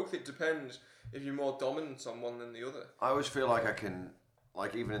bit of both. It depends if you're more dominant on one than the other. I always feel like I can,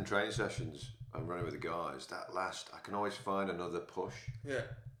 even in training sessions, I'm running with the guys. I can always find another push. Yeah.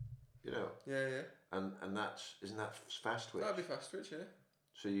 Yeah. And isn't that fast twitch? That'd be fast twitch, yeah.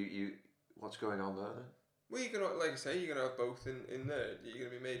 So you what's going on there then? Well, you're gonna, like I say, you're gonna have both in there. You're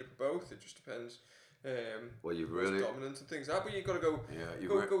gonna be made up of both. It just depends. Well, you've really dominant and things like that, but you've got to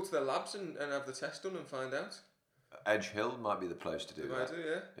go to the labs and have the test done and find out. Edge Hill might be the place to do that.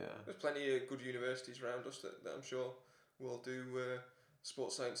 Yeah. There's plenty of good universities around us that I'm sure will do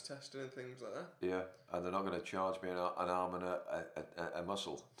sports science testing and things like that. Yeah, and they're not going to charge me an arm and a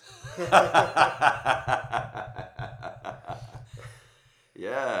muscle.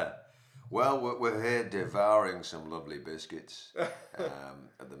 Yeah. Well, we're here devouring some lovely biscuits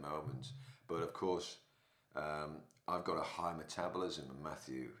at the moment. But of course, I've got a high metabolism, and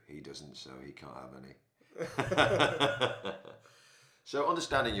Matthew, he doesn't, so he can't have any. So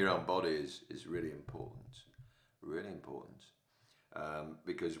understanding your own body is really important,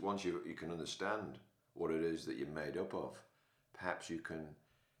 because once you can understand what it is that you're made up of, perhaps you can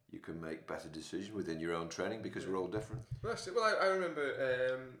make better decisions within your own training, because we're all different. Well, I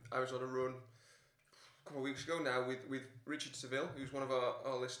remember I was on a run couple of weeks ago now with Richard Seville, who's one of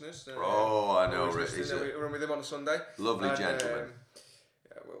our listeners. Oh, I know, Richard. We were with him on a Sunday. Lovely gentleman.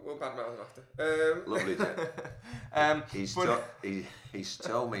 Yeah, we'll badmouth him after. Lovely gentleman. He's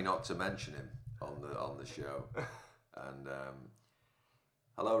told me not to mention him on the show, and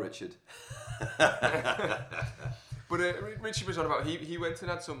hello, Richard. But Richard was on about he went and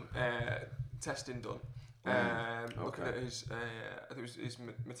had some testing done. Looking at his, I think it was his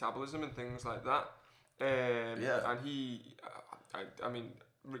metabolism and things like that. And I mean,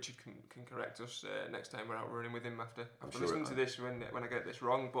 Richard can correct us next time we're out running with him after listening to this when I get this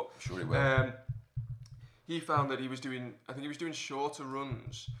wrong. But I'm sure he will. He found that he was doing shorter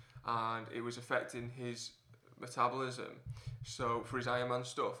runs, and it was affecting his metabolism. So for his Ironman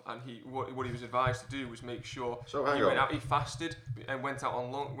stuff, and what he was advised to do was make sure he fasted and went out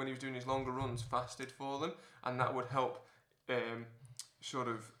on when he was doing his longer runs, fasted for them, and that would help sort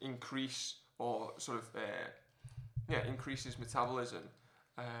of increase his metabolism,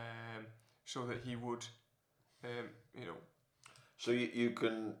 so that he would So you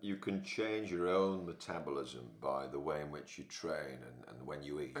can change your own metabolism by the way in which you train and when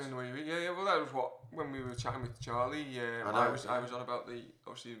you eat. And when you eat, yeah. Well, that was when we were chatting with Charlie. I was on about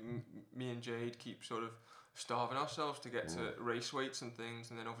obviously me and Jade keep sort of starving ourselves to get to race weights and things,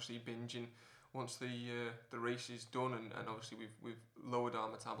 and then obviously binging once the race is done, and obviously we've lowered our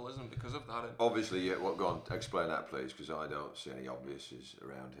metabolism because of that. And obviously, go on, explain that please, because I don't see any obviouses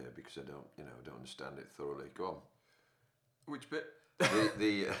around here because I don't understand it thoroughly. Go on. Which bit?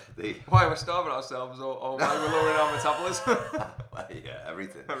 The why we're starving ourselves, or why we're lowering our metabolism? Yeah,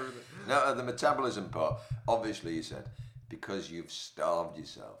 everything. No, the metabolism part. Obviously, you said because you've starved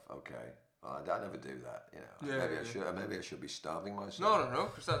yourself. Okay, I never do that. Maybe I should be starving myself. No,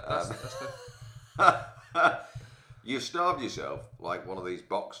 because that's the. You starved yourself like one of these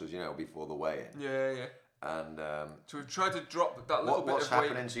boxers, before the weigh-in. Yeah. And so we've tried to drop that little bit of weight. What's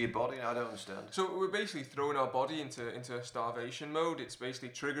happening to your body? I don't understand. So we're basically throwing our body into starvation mode. It's basically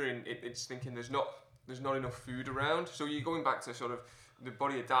triggering. It's thinking there's not enough food around. So you're going back to sort of the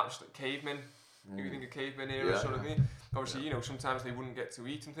body adapts to cavemen. If you think of cavemen era sort of thing. Obviously, sometimes they wouldn't get to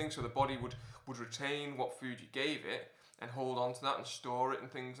eat and things, so the body would retain what food you gave it and hold on to that and store it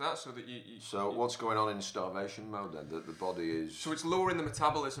and things like that, so that what's going on in starvation mode then? That the body is... So it's lowering the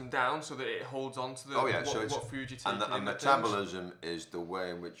metabolism down so that it holds on to what food you're taking. And metabolism is the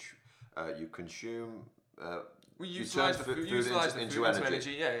way in which you consume... we utilise the food into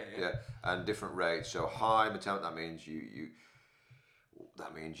energy. Yeah. And different rates. So high metabolism,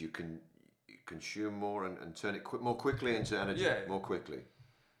 that means you can consume more and turn it more quickly into energy. More quickly.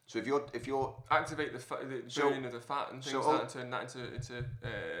 So if you're activate the burning of the fat and things like that, and turn that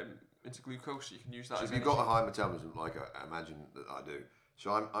into glucose, so you can use that. So if you've got a high metabolism, like I imagine that I do,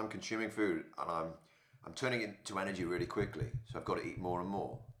 so I'm consuming food and I'm turning it into energy really quickly. So I've got to eat more and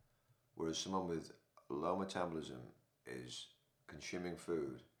more. Whereas someone with low metabolism is consuming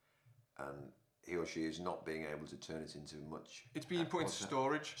food, and he or she is not being able to turn it into much. It's being put into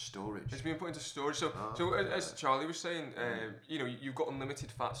storage. It's being put into storage. So as Charlie was saying, you've got unlimited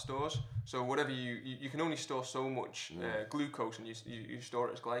fat stores. So whatever you can only store so much glucose, and you store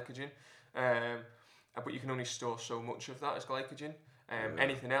it as glycogen. But you can only store so much of that as glycogen.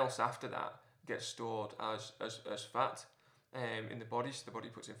 Anything else after that gets stored as fat in the body. So the body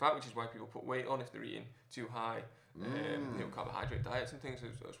puts in fat, which is why people put weight on if they're eating too high carbohydrate diets and things.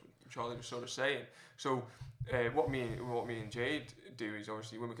 That's what Charlie was sort of saying. So what me and Jade do is,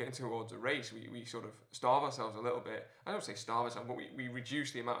 obviously when we're getting towards a race, we sort of starve ourselves a little bit. I don't say starve ourselves, but we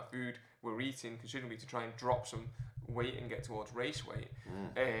reduce the amount of food we're eating considerably to try and drop some weight and get towards race weight.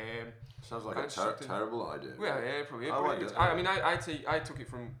 Sounds like a terrible idea. Well, yeah, probably. I took it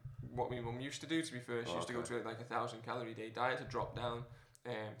from what my mum used to do. To be fair, she used to go to like 1,000 calorie a day diet to drop down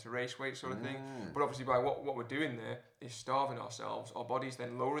to race weight sort of thing. But obviously by what we're doing there is starving ourselves. Our body's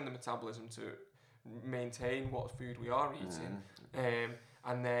then lowering the metabolism to maintain what food we are eating,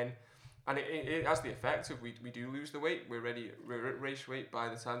 and it has the effect of we do lose the weight. We're at race weight by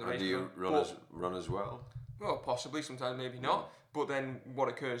the time the race. Do you run as well? Well, possibly, sometimes maybe not. But then what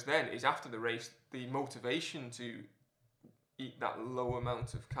occurs then is after the race, the motivation to eat that low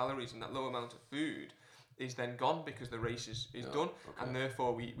amount of calories and that low amount of food is then gone because the race is done, and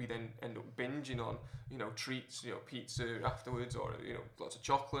therefore we then end up binging on treats, pizza afterwards, or lots of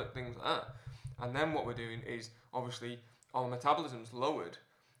chocolate, things like that. And then what we're doing is obviously our metabolism's lowered,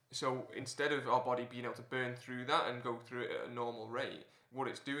 so instead of our body being able to burn through that and go through it at a normal rate, what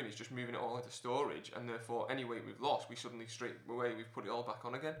it's doing is just moving it all into storage, and therefore any weight we've lost, we suddenly straight away we've put it all back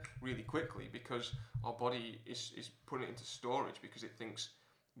on again really quickly, because our body is putting it into storage because it thinks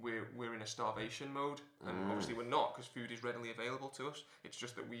we're in a starvation mode, and obviously we're not, because food is readily available to us. It's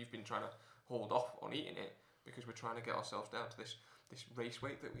just that we've been trying to hold off on eating it because we're trying to get ourselves down to this race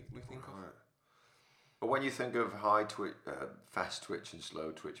weight that we think of. But when you think of fast twitch and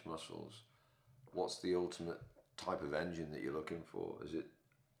slow twitch muscles, what's the ultimate type of engine that you're looking for? Is it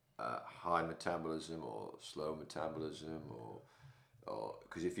high metabolism or slow metabolism, or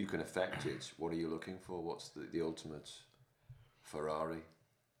because if you can affect it, what are you looking for? What's the ultimate Ferrari?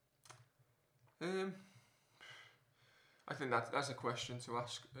 I think that's a question to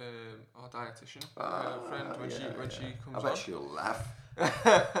ask our dietitian friend when she comes on. I bet she'll laugh.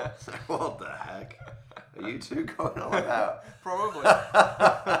 What the heck are you two going on about? Probably.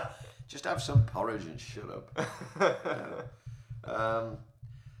 Just have some porridge and shut up.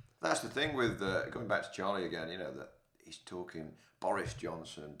 That's the thing with going back to Charlie again. You know that he's talking. Boris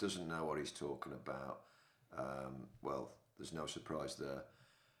Johnson doesn't know what he's talking about. Well, there's no surprise there.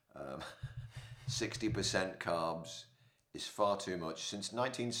 60% carbs is far too much. Since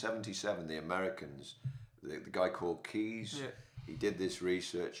 1977, the Americans, the guy called Keyes, he did this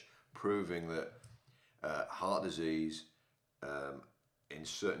research proving that heart disease in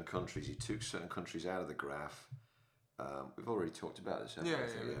certain countries, he took certain countries out of the graph. We've already talked about this, haven't we?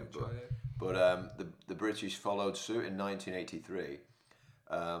 But the British followed suit in 1983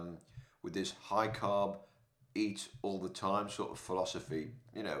 with this high carb, eat all the time sort of philosophy,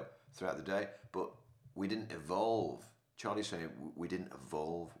 you know, throughout the day. But we didn't evolve. Charlie's saying we didn't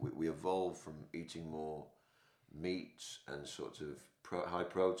evolve. We evolved from eating more meats and sort of high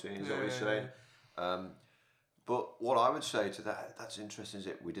protein, is that what he's saying? But what I would say to that's interesting, is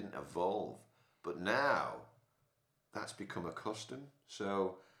that we didn't evolve. But now, that's become a custom.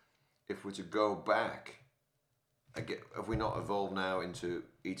 So if we're to go back, have we not evolved now into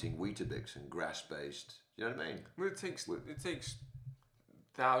eating Weetabix and grass-based? You know what I mean? Well, it takes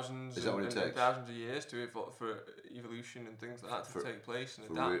thousands and thousands of years for evolution and things like that to take place and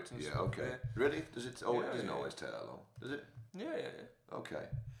adapt and stuff. Okay. Yeah. Really? Does it? Oh, it doesn't always take that long, does it? Yeah. Okay.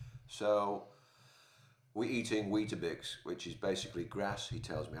 So we're eating Weetabix, which is basically grass. He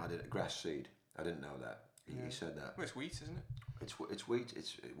tells me grass seed. I didn't know that. He said that. Well, it's wheat, isn't it? It's wheat.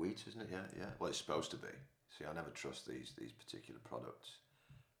 It's wheat, isn't it? Yeah. Well, it's supposed to be. See, I never trust these particular products.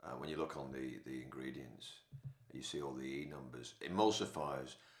 When you look on the ingredients, you see all the E numbers.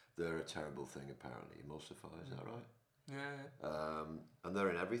 Emulsifiers, they're a terrible thing apparently. Emulsifiers, is that right? Yeah. And they're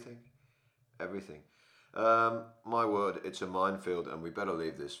in everything. Everything. My word, it's a minefield, and we better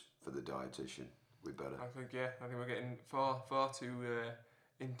leave this for the dietitian. We better. I think we're getting far too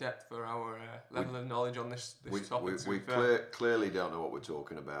in depth for our level of knowledge on this topic. We clearly don't know what we're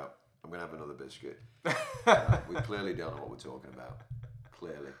talking about. I'm going to have another biscuit. We clearly don't know what we're talking about.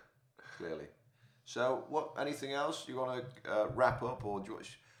 Clearly. So, anything else you want to wrap up, or do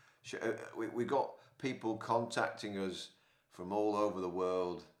you, we got people contacting us from all over the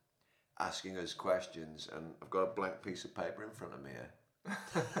world, asking us questions, and I've got a blank piece of paper in front of me here.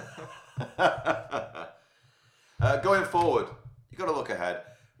 Going forward, you got to look ahead.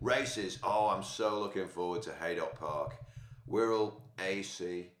 Races. Oh, I'm so looking forward to Haydock Park. Wirral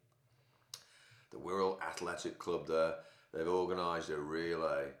AC, the Wirral Athletic Club there. They've organised a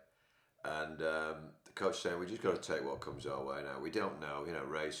relay, and the coach saying we just got to take what comes our way now. We don't know,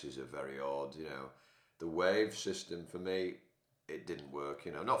 races are very odd. The wave system for me, it didn't work.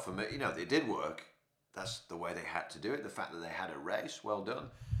 Not for me. It did work. That's the way they had to do it. The fact that they had a race, well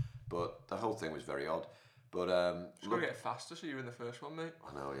done. But the whole thing was very odd. But just got to get faster, so you're in the first one, mate.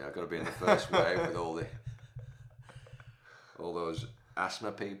 I know, yeah. I've got to be in the first wave with all those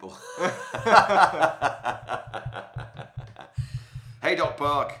asthma people. Haydock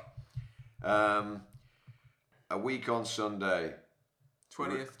Park. A week on Sunday.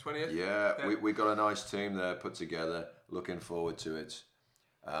 20th. Yeah. We got a nice team there put together. Looking forward to it.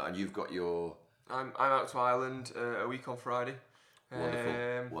 And you've got your... I'm out to Ireland a week on Friday.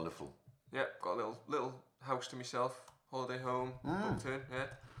 Wonderful. Yeah, got a little house to myself, holiday home, booked in. Yeah.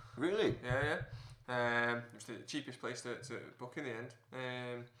 Really? Yeah. It was the cheapest place to book in the end.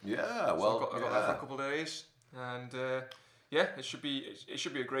 Yeah, well, so I got there for a couple of days, and it should be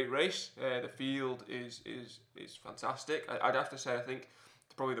a great race. The field is fantastic. I'd have to say I think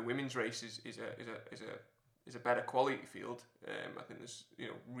probably the women's race is a better quality field. I think there's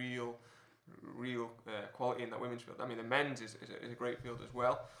real quality in that women's field. I mean, the men's is a great field as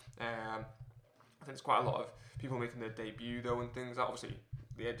well. I think there's quite a lot of people making their debut though and things. Obviously,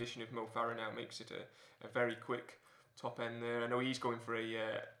 the addition of Mo Farah now makes it a very quick top end there. I know he's going for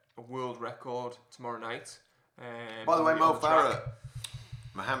a world record tomorrow night. By the way, Mo Farah,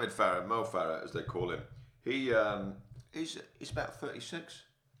 Mohammed Farah, Mo Farah as they call him, he's about 36.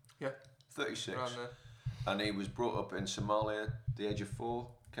 Yeah. 36. Around there. And he was brought up in Somalia at the age of 4.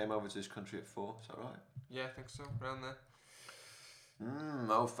 Came over to this country at 4. Is that right? Yeah, I think so. Around there.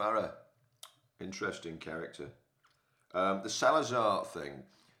 Mo Farah. Interesting character. The Salazar thing.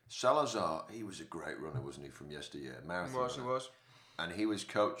 Salazar, he was a great runner, wasn't he, from yesteryear? Marathon He runner. was. And he was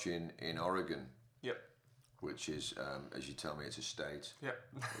coaching in Oregon. Yep. Which is, as you tell me, it's a state. Yep.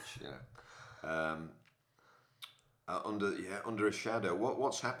 Which, under a shadow.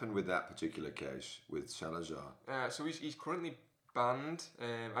 What's happened with that particular case with Salazar? So he's currently banned.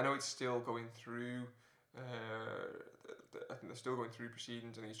 I know it's still going through. I think they're still going through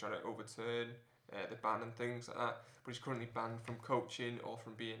proceedings, and he's trying to overturn the ban and things like that. But he's currently banned from coaching or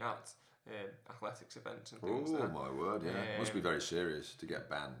from being at athletics events and things. Oh my word! Yeah, must be very serious to get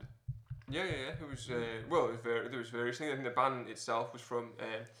banned. Yeah. It was there was various things. I think the ban itself was from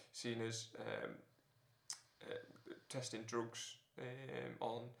seen as testing drugs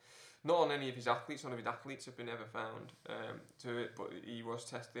on. Not on any of his athletes. None of his athletes have been ever found to it, but he was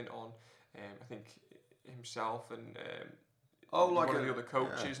testing on, I think, himself and one of the other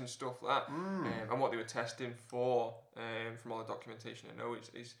coaches and stuff like that. And what they were testing for, from all the documentation I know,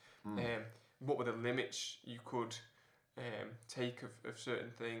 is what were the limits you could take of certain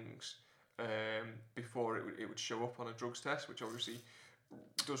things before it would show up on a drugs test, which obviously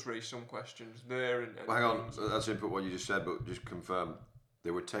does raise some questions there. And hang on, that's input what you just said, but just confirm. They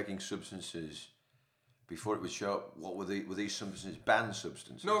were taking substances before it would show up. What were these substances? Banned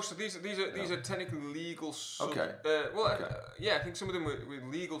substances? No, so these are technically legal. Okay. I think some of them were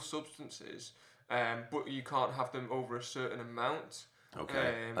legal substances, but you can't have them over a certain amount.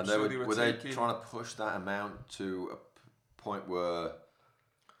 Okay. And so were they trying to push that amount to a point where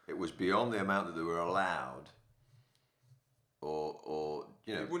it was beyond the amount that they were allowed, or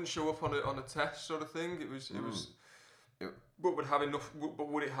it wouldn't show up on a test sort of thing. It was. But would have enough? But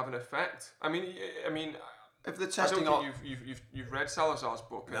would it have an effect? I mean, if the testing, I don't think you've read Salazar's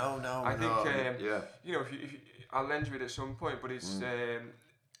book. No. I think if I'll lend you it at some point. But it's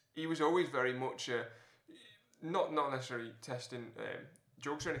he was always very much not necessarily testing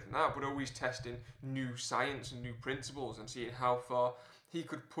drugs or anything like that, but always testing new science and new principles and seeing how far he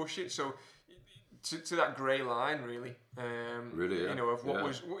could push it. So. To that grey line, really. Really, yeah. Of what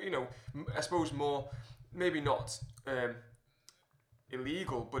was, I suppose more, maybe not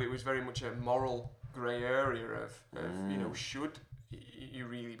illegal, but it was very much a moral grey area of should you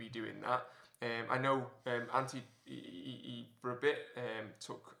really be doing that? I know he for a bit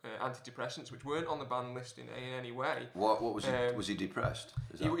took antidepressants, which weren't on the ban list in any way. What was he? Was he depressed?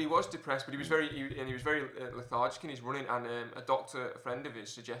 He was depressed, but he was very lethargic in his running. And a friend of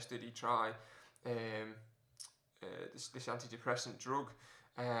his, suggested he try this antidepressant drug.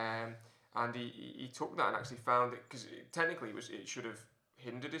 And he took that and actually found it, because technically it should have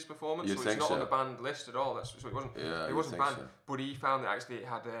hindered his performance. You'd so it's not so. on the banned list at all. So it wasn't. Yeah, it wasn't banned. So. But he found that actually it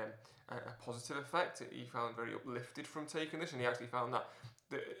had a positive effect. He found very uplifted from taking this, and he actually found that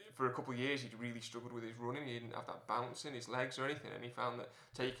for a couple of years he'd really struggled with his running. He didn't have that bounce in his legs or anything, and he found that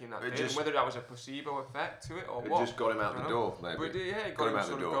taking that did, and whether that was a placebo effect to it or what. It just got him out the door, maybe. But it got him out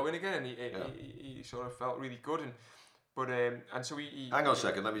the door. Going again, and he sort of felt really good. And so he hang on a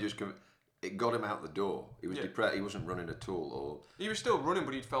second. Let me just. It got him out the door. He was depressed. He wasn't running at all, or he was still running,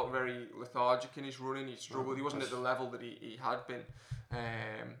 but he felt very lethargic in his running. He struggled. He wasn't at the level that he had been,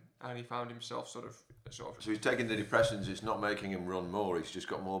 and he found himself sort of. So he's taking the depressants. It's not making him run more. He's just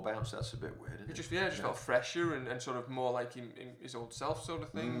got more bounce. That's a bit weird, isn't it? Just felt fresher and sort of more like in his old self, sort of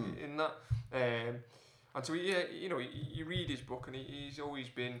thing. In that, and so you read his book, and he's always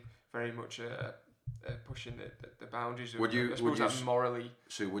been very much pushing the boundaries of, I suppose, that morally.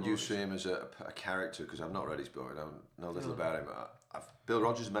 So would you see him as a character? Because I've not read his book, I don't know little about him. Bill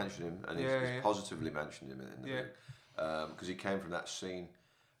Rogers mentioned him, and he's positively mentioned him in the book, because he came from that scene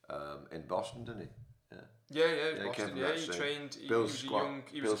in Boston, didn't he? Boston. He trained. Bill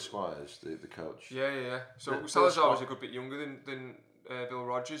Squires, the coach. So Salazar was a good bit younger than Bill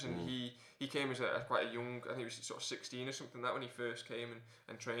Rogers, and he came as quite a young, I think he was sort of 16 or something like that when he first came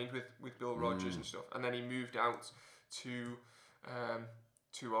and trained with Bill Rogers and stuff, and then he moved out to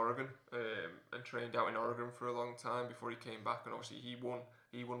Oregon and trained out in Oregon for a long time before he came back, and obviously he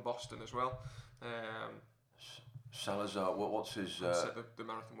won Boston as well. Salazar, what's his? Set the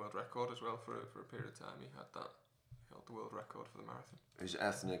marathon world record as well for a period of time. He held the world record for the marathon. His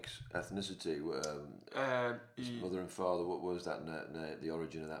ethnicity, his mother and father. What was that? The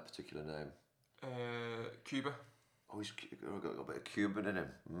origin of that particular name? Cuba. Oh, he's got a bit of Cuban in him.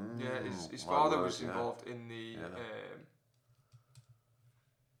 His father was involved in the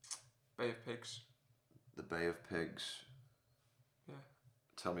Bay of Pigs. The Bay of Pigs. Yeah.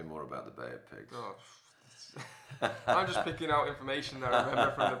 Tell me more about the Bay of Pigs. Oh, I'm just picking out information that I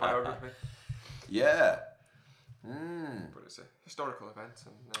remember from the biography. Yeah. But it's a historical event.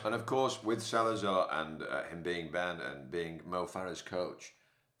 And of course, with Salazar and him being banned and being Mo Farah's coach.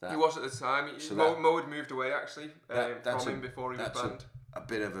 He was at the time. Mo had moved away, actually, from him before he was banned. A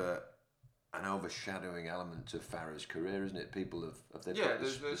bit of an overshadowing element to Farah's career, isn't it? People have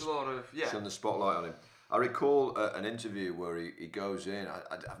there's a lot of shone the spotlight on him. I recall an interview where he goes in.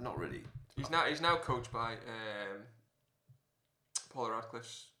 I've not really. He's now coached by Paula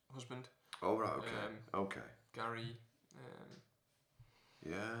Radcliffe's husband. Oh right, okay. Gary.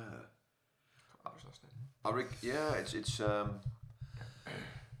 Yeah. What was his last name? It's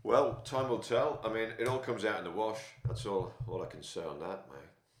well, time will tell. I mean, it all comes out in the wash. That's all I can say on that, mate.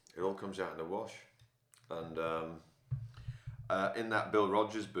 It all comes out in the wash. And in that Bill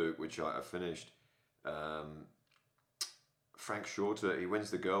Rogers book, which I finished, Frank Shorter, he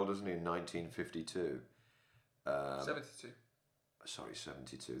wins the gold, doesn't he, in 1952? 72. Sorry,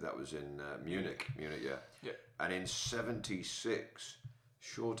 72. That was in Munich. Munich, yeah. Yeah. And in 76,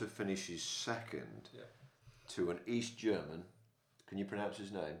 Shorter finishes second to an East German. Can you pronounce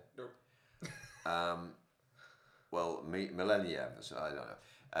his name? No. Well, Mileniev, so I don't know.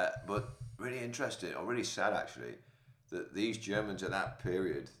 But really interesting, or really sad actually, that these Germans at that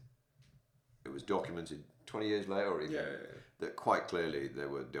period, it was documented 20 years later or even, that quite clearly they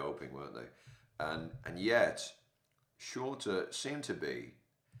were doping, weren't they? And yet, Shorter seemed to be,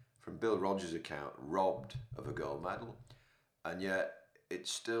 from Bill Rogers' account, robbed of a gold medal, and yet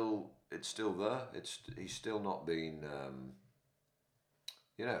it's still there. He's still not been,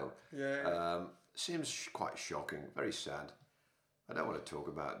 seems quite shocking, very sad. I don't want to talk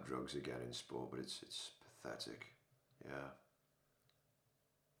about drugs again in sport, but it's pathetic. Yeah.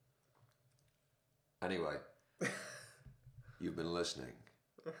 Anyway, you've been listening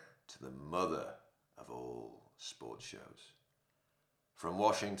to the mother of all sports shows. From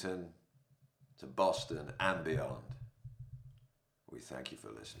Washington to Boston and beyond, we thank you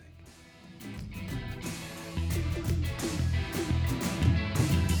for listening.